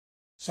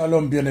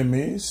Shalom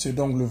bien-aimés, c'est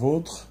donc le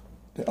vôtre,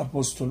 des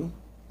apôstoles.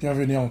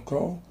 Bienvenue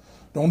encore.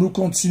 Donc nous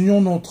continuons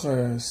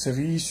notre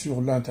série sur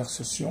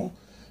l'intercession.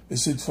 Et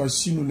cette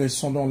fois-ci, nous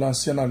laissons dans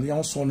l'ancienne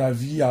alliance, on a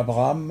vu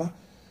Abraham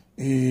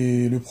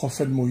et le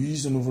prophète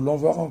Moïse. Nous voulons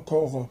voir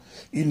encore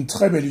une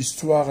très belle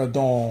histoire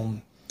dans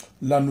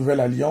la nouvelle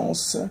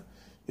alliance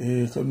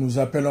et que nous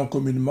appelons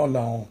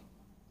communément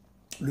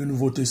le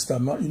Nouveau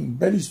Testament. Une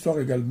belle histoire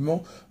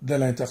également de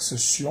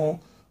l'intercession.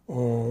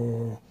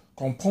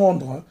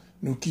 Comprendre,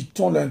 nous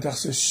quittons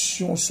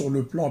l'intercession sur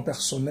le plan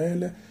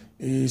personnel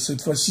et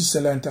cette fois-ci c'est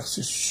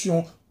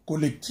l'intercession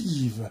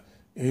collective.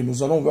 Et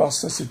nous allons voir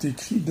ça, c'est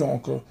écrit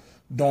donc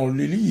dans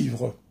le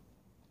livre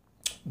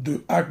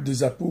de Actes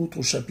des Apôtres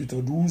au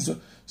chapitre 12.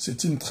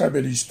 C'est une très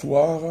belle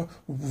histoire.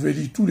 Vous pouvez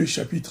lire tous les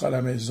chapitres à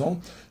la maison.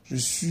 Je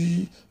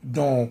suis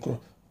donc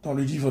dans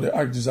le livre des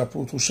Actes des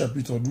Apôtres au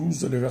chapitre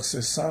 12, le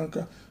verset 5.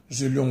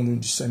 Je lis au nom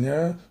du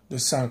Seigneur, de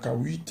 5 à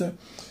 8.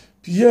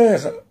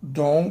 Pierre,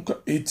 donc,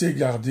 était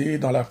gardé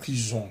dans la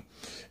prison,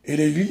 et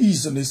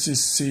l'Église ne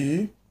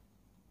cessait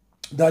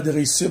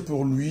d'adresser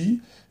pour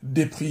lui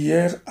des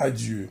prières à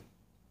Dieu.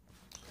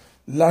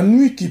 La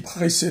nuit qui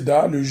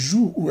précéda le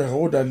jour où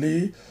Hérode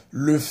allait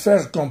le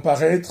faire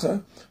comparaître,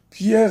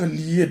 Pierre,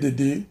 lié de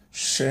des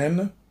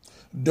chaînes,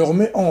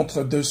 dormait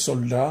entre deux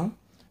soldats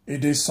et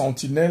des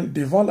sentinelles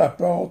devant la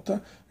porte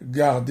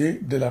gardée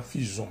de la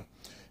prison.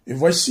 Et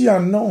voici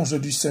un ange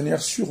du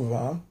Seigneur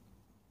survint,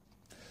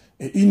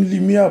 et une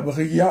lumière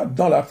brilla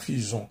dans la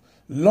prison.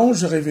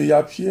 L'ange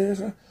réveilla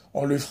Pierre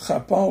en le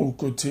frappant au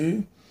côté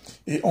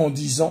et en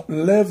disant «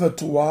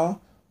 Lève-toi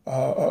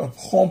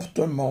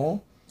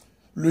promptement ».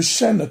 Les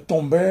chaînes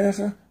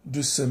tombèrent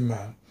de ses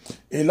mains.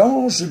 Et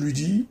l'ange lui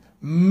dit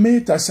 «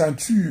 Mets ta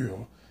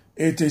ceinture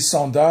et tes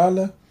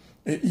sandales ».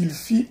 Et il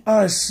fit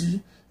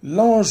ainsi.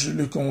 L'ange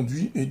le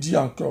conduit et dit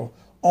encore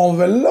 «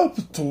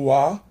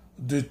 Enveloppe-toi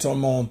de ton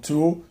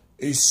manteau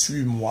et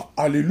suis-moi. »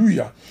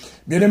 Alléluia.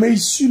 Bien-aimés,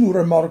 ici, nous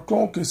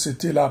remarquons que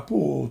c'était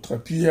l'apôtre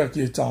Pierre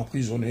qui était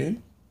emprisonné.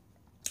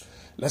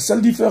 La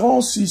seule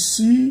différence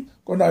ici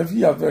qu'on a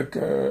vu avec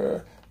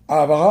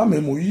Abraham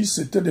et Moïse,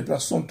 c'était des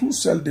personnes tout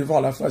seules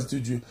devant la face de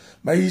Dieu.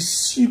 Mais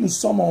ici, nous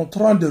sommes en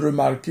train de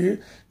remarquer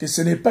que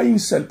ce n'est pas une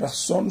seule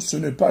personne, ce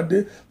n'est pas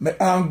mais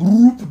un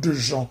groupe de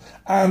gens,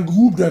 un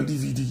groupe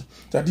d'individus.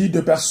 C'est-à-dire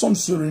de personnes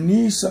se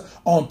réunissent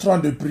en train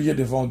de prier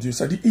devant Dieu.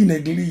 C'est-à-dire une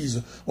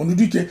église. On nous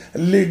dit que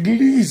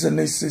l'église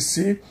ne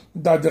cessait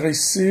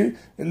d'adresser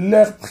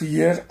leurs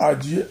prières à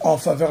Dieu en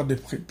faveur des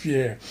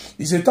prières.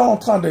 Ils étaient en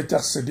train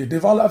d'intercéder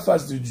devant la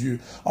face de Dieu.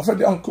 En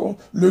fait, encore,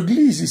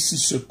 l'église ici,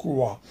 c'est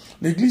quoi?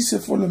 L'église, il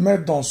faut le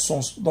mettre dans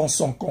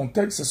son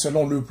contexte,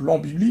 selon le plan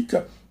biblique.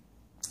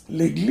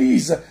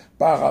 L'église,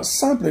 par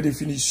simple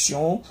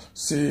définition,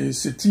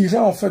 c'est tiré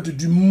en fait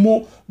du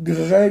mot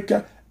grec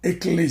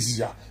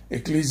ecclésia.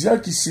 Ecclésia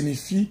qui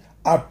signifie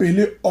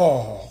appeler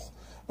hors.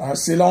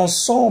 C'est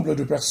l'ensemble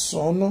de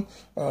personnes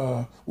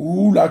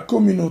ou la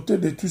communauté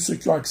de tous ceux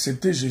qui ont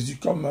accepté Jésus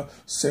comme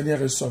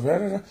Seigneur et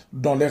Sauveur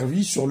dans leur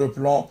vie sur le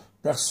plan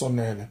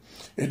personnel.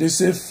 Et de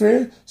ces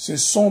faits, ce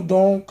sont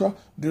donc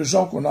des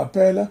gens qu'on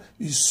appelle,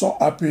 ils sont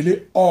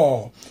appelés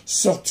hors,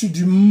 sortis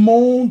du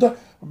monde,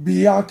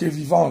 bien que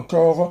vivant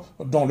encore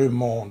dans le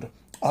monde.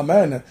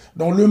 Amen.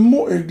 Donc le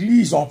mot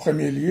église en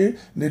premier lieu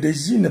ne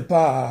désigne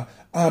pas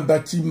un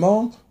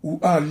bâtiment ou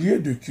un lieu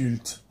de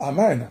culte.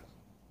 Amen.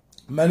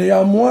 Mais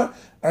néanmoins,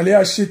 aller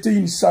acheter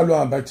une salle ou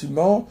un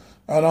bâtiment,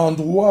 un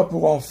endroit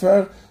pour en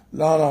faire,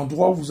 là, un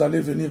endroit où vous allez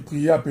venir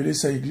prier, appeler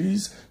sa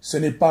église, ce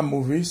n'est pas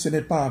mauvais, ce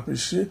n'est pas un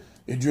péché,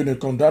 et Dieu ne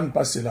condamne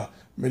pas cela.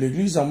 Mais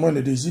l'église, en moins, ne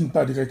désigne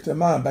pas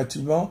directement un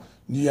bâtiment,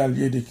 ni un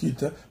lieu de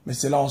culte, mais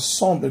c'est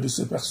l'ensemble de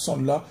ces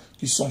personnes-là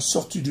qui sont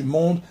sorties du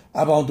monde,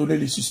 abandonné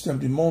les systèmes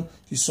du monde,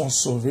 qui sont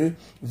sauvés,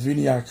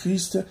 venus à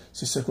Christ,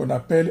 c'est ce qu'on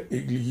appelle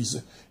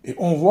église. Et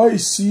on voit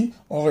ici,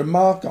 on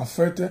remarque en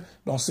fait,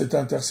 dans cette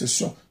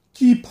intercession,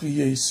 qui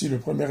priait ici, le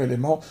premier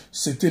élément,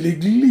 c'était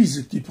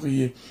l'église qui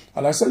priait. À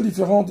la seule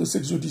différence de ce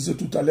que je disais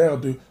tout à l'heure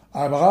de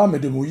Abraham et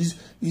de Moïse,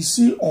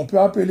 ici, on peut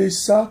appeler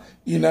ça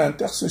une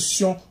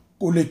intercession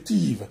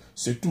collective.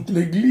 C'est toute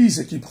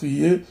l'église qui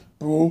priait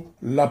pour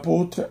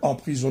l'apôtre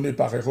emprisonné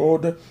par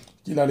Hérode,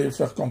 qu'il allait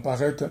faire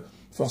comparaître,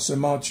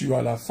 forcément tué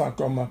à la fin,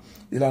 comme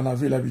il en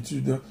avait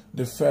l'habitude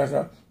de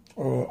faire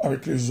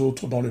avec les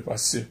autres dans le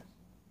passé.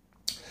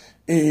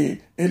 Et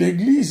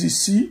l'église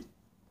ici,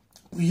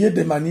 prier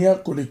de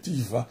manière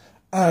collective,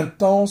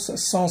 intense,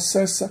 sans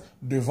cesse,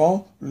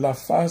 devant la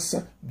face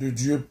de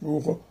Dieu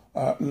pour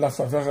la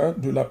faveur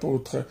de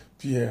l'apôtre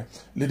Pierre.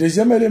 Le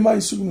deuxième élément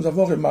ici que nous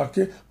avons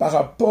remarqué par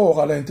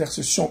rapport à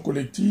l'intercession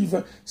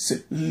collective,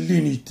 c'est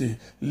l'unité,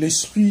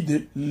 l'esprit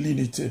de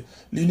l'unité.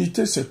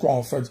 L'unité, c'est quoi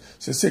en fait?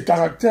 C'est ce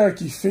caractère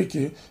qui fait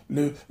que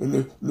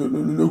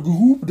le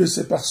groupe de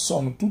ces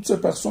personnes, toutes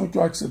ces personnes qui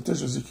ont accepté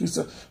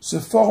Jésus-Christ, se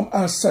forment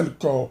un seul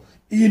corps,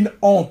 une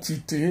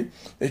entité,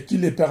 et qui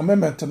les permet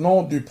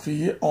maintenant de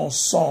prier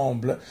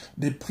ensemble,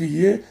 de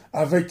prier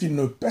avec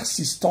une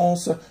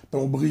persistance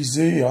pour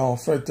briser en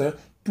fait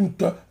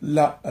toute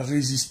la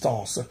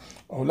résistance.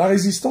 La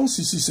résistance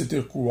ici,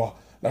 c'était quoi?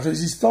 La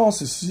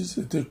résistance ici,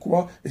 c'était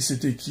quoi et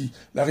c'était qui?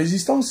 La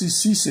résistance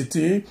ici,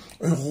 c'était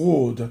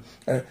Hérode.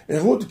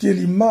 Hérode qui est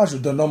l'image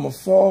d'un homme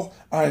fort,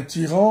 un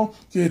tyran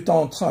qui est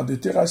en train de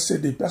terrasser,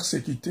 de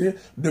persécuter,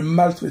 de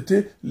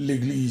maltraiter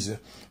l'Église.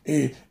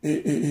 Et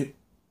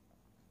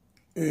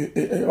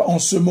en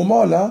ce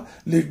moment-là,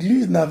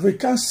 l'Église n'avait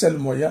qu'un seul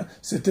moyen,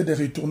 c'était de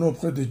retourner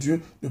auprès de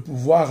Dieu, de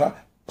pouvoir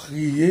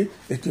prier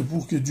et que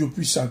pour que Dieu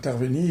puisse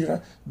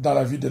intervenir dans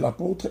la vie de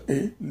l'apôtre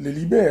et les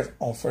libère,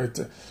 en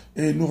fait.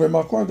 Et nous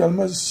remarquons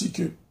également ici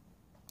que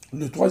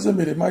le troisième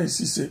élément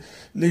ici, c'est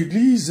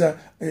l'Église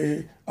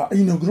a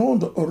une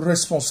grande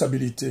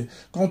responsabilité.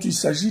 Quand il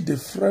s'agit des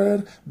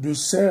frères, de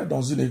sœurs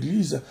dans une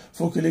Église, il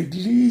faut que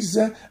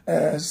l'Église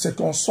se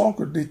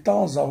consacre de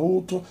temps à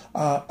autre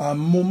à un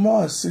moment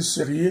assez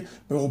sérieux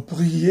pour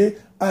prier,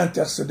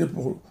 intercéder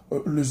pour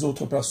les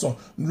autres personnes.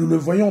 Nous le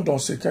voyons dans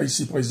ce cas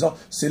ici présent,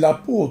 c'est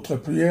l'apôtre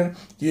Pierre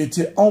qui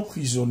était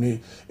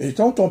emprisonné. Et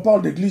quand on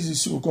parle d'église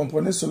ici, vous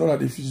comprenez, selon la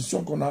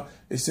définition qu'on a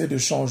essayé de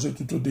changer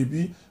tout au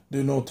début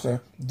de notre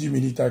 10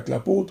 minutes avec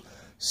l'apôtre,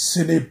 ce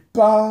n'est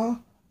pas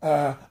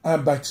un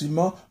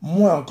bâtiment,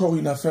 moins encore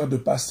une affaire de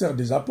pasteurs,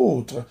 des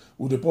apôtres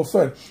ou de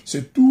prophètes.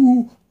 C'est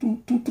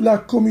toute la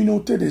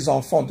communauté des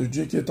enfants de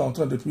Dieu qui est en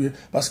train de prier.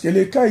 Parce que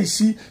les cas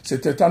ici,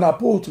 c'était un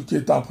apôtre qui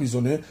était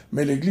emprisonné,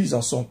 mais l'Église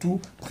en son tout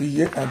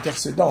priait,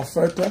 intercédant en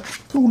fait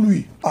pour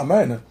lui.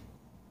 Amen.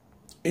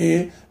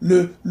 Et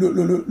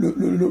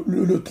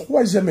le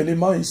troisième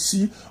élément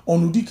ici, on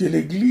nous dit que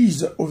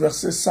l'Église, au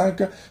verset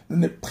 5,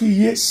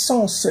 priait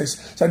sans cesse.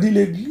 C'est-à-dire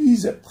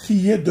l'Église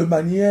priait de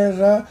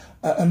manière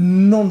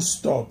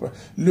non-stop.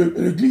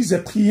 L'Église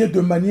priait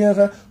de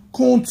manière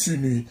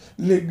continue.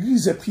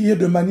 L'Église priait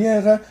de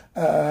manière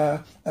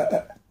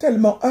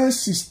tellement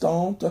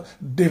insistante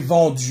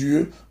devant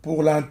Dieu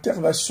pour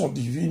l'intervention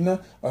divine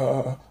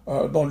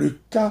dans le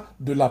cas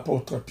de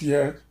l'apôtre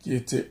Pierre qui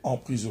était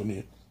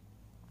emprisonné.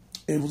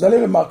 Et vous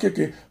allez remarquer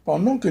que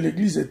pendant que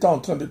l'Église était en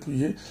train de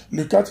prier,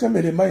 le quatrième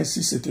élément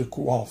ici, c'était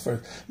quoi en fait?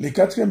 Le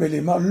quatrième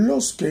élément,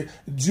 lorsque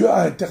Dieu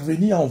a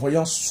intervenu en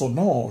envoyant son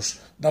ange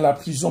dans la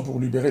prison pour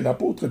libérer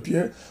l'apôtre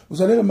Pierre,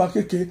 vous allez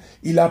remarquer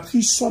qu'il a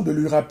pris soin de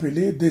lui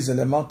rappeler des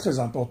éléments très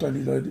importants.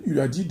 Il lui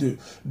a dit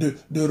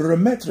de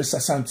remettre sa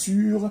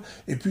ceinture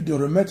et puis de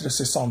remettre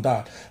ses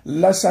sandales.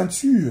 La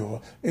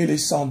ceinture et les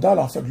sandales,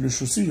 en fait, les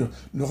chaussures,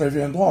 nous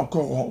reviendrons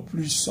encore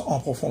plus en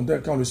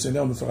profondeur quand le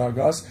Seigneur nous fera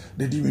grâce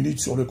des 10 minutes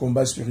sur le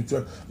combat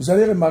spirituel. Vous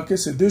allez remarquer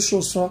ces deux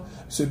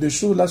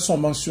choses-là sont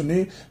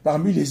mentionnées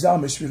parmi les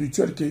armes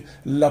spirituelles que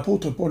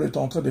l'apôtre Paul est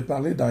en train de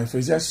parler dans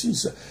Ephésiens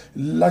 6.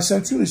 La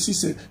ceinture ici,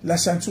 c'est la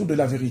ceinture de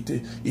la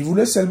vérité. Il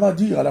voulait seulement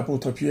dire à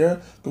l'apôtre Pierre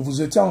que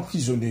vous étiez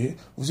emprisonné,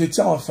 vous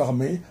étiez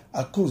enfermé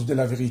à cause de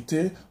la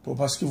vérité,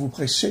 parce que vous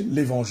prêchez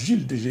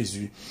l'évangile de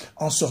Jésus.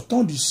 En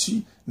sortant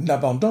d'ici,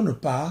 n'abandonne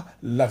pas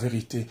la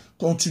vérité.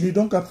 Continue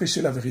donc à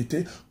prêcher la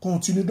vérité,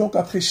 continue donc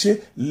à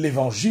prêcher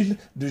l'évangile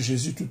de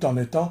Jésus tout en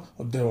étant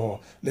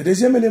dehors. Le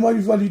deuxième élément,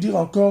 il va lui dire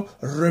encore,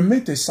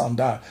 remets tes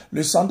sandales.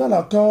 Le sandal,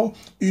 encore,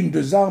 une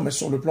des armes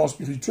sur le plan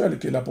spirituel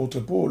que l'apôtre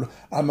Paul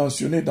a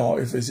mentionné dans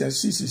Ephésiens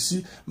 6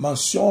 ici,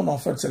 mentionne en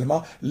fait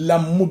seulement la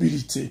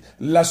mobilité,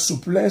 la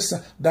souplesse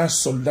d'un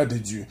soldat de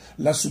Dieu,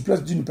 la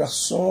souplesse d'une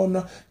personne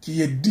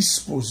qui est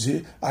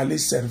disposée à aller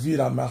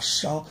servir en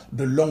marchant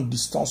de longue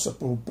distance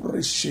pour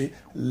prêcher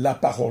la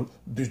parole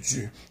de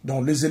Dieu.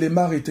 Donc les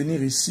éléments à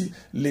retenir ici,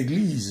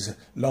 l'Église,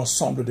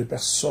 l'ensemble des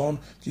personnes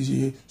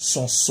qui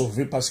sont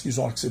sauvées parce qu'ils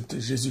ont accepté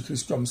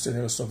Jésus-Christ comme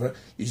Seigneur et Sauveur,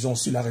 ils ont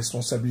aussi la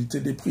responsabilité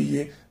de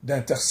prier,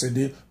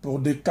 d'intercéder pour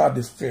des cas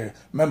de frères,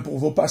 même pour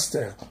vos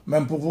pasteurs,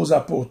 même pour vos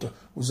apôtres.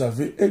 Vous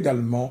avez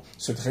également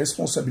cette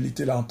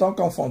responsabilité-là en tant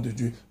qu'enfants de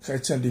Dieu,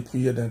 chrétiens, de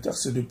prier,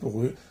 d'intercéder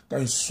pour eux quand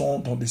ils sont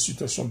dans des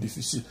situations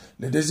difficiles.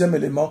 Le deuxième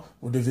élément,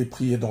 vous devez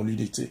prier dans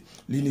l'unité.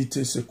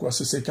 L'unité, c'est quoi?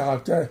 C'est ce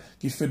caractère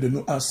qui fait de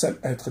nous un seul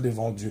être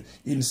devant Dieu,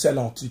 une seule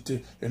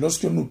entité. Et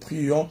lorsque nous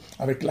prions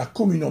avec la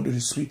communion de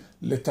l'Esprit,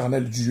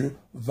 l'Éternel Dieu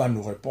va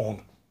nous répondre.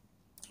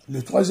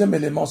 Le troisième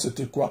élément,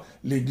 c'était quoi?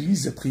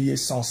 L'Église priait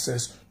sans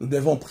cesse. Nous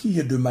devons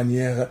prier de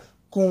manière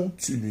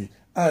continue,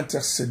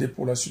 intercéder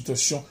pour la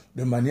situation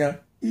de manière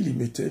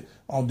illimitée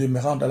en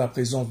demeurant dans la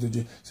présence de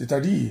Dieu.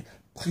 C'est-à-dire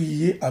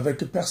prier avec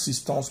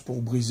persistance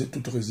pour briser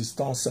toute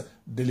résistance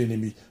de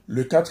l'ennemi.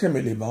 Le quatrième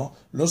élément,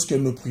 lorsque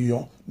nous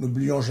prions,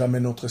 n'oublions jamais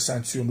notre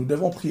ceinture. Nous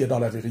devons prier dans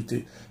la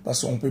vérité.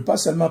 Parce qu'on ne peut pas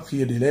seulement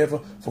prier des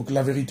lèvres, il faut que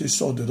la vérité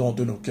sorte dedans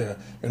de nos cœurs.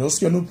 Et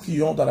lorsque nous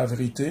prions dans la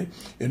vérité,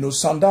 et nos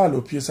sandales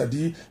aux pieds,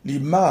 c'est-à-dire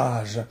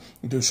l'image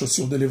de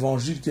chaussures de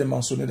l'évangile qui est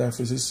mentionnée dans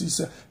Ephésiens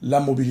 6, la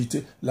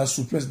mobilité, la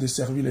souplesse de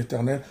servir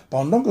l'Éternel,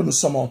 pendant que nous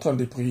sommes en train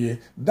de prier,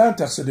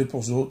 d'intercéder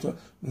pour les autres,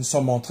 nous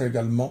sommes en train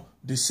également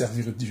de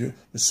servir Dieu.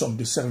 Nous sommes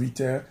des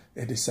serviteurs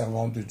et des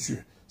servants de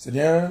Dieu.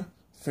 Seigneur,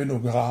 fais-nous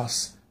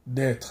grâce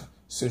d'être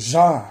ce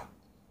genre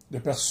de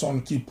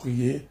personnes qui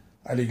priaient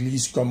à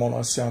l'Église comme en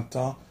l'ancien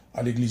temps,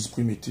 à l'Église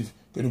primitive.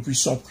 Que nous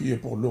puissions prier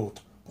pour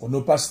l'autre, pour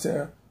nos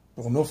pasteurs,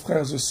 pour nos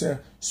frères et sœurs,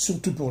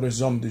 surtout pour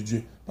les hommes de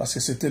Dieu. Parce que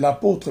c'était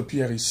l'apôtre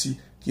Pierre ici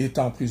qui est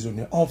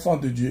emprisonné. Enfants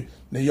de Dieu,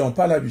 n'ayons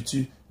pas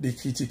l'habitude de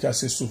critiquer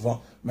assez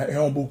souvent, mais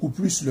ayons beaucoup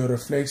plus le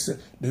réflexe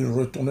de nous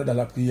retourner dans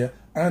la prière.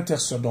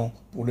 Intercédons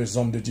pour les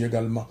hommes de Dieu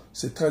également.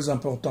 C'est très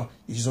important.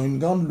 Ils ont une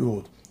grande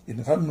lourde,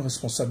 une grande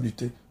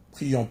responsabilité.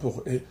 Prions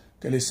pour eux.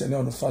 Que le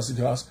Seigneur nous fasse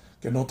grâce,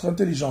 que notre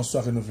intelligence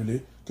soit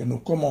renouvelée, que nous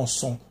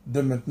commençons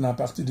de maintenant à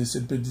partir de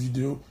cette petite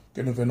vidéo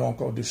que nous venons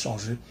encore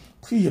d'échanger.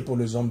 Priez pour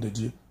les hommes de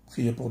Dieu.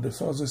 Priez pour des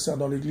frères et sœurs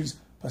dans l'Église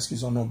parce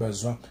qu'ils en ont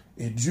besoin.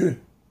 Et Dieu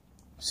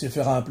se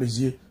fera un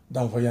plaisir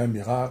d'envoyer un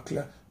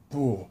miracle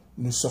pour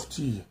nous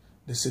sortir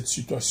de cette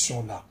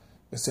situation-là.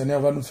 Le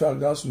Seigneur va nous faire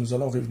grâce. Nous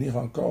allons revenir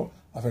encore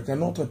avec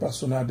un autre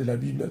personnage de la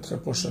Bible très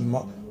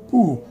prochainement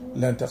pour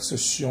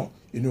l'intercession.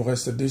 Il nous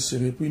reste 2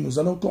 séries. Puis nous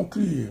allons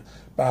conclure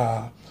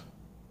par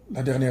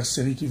la dernière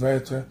série qui va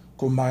être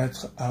comment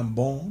être un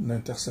bon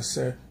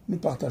intercesseur. Nous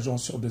partageons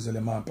sur 2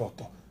 éléments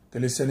importants. Que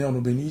le Seigneur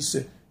nous bénisse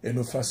et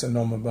nous fasse un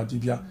homme bâti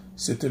bien.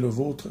 C'était le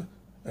vôtre,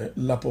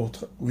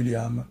 l'apôtre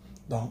William,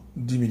 dans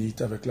 10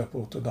 minutes avec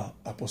l'apôtre dans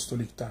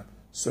Apostolic Time.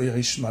 Soyez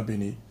richement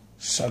bénis.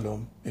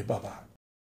 Shalom et bye bye.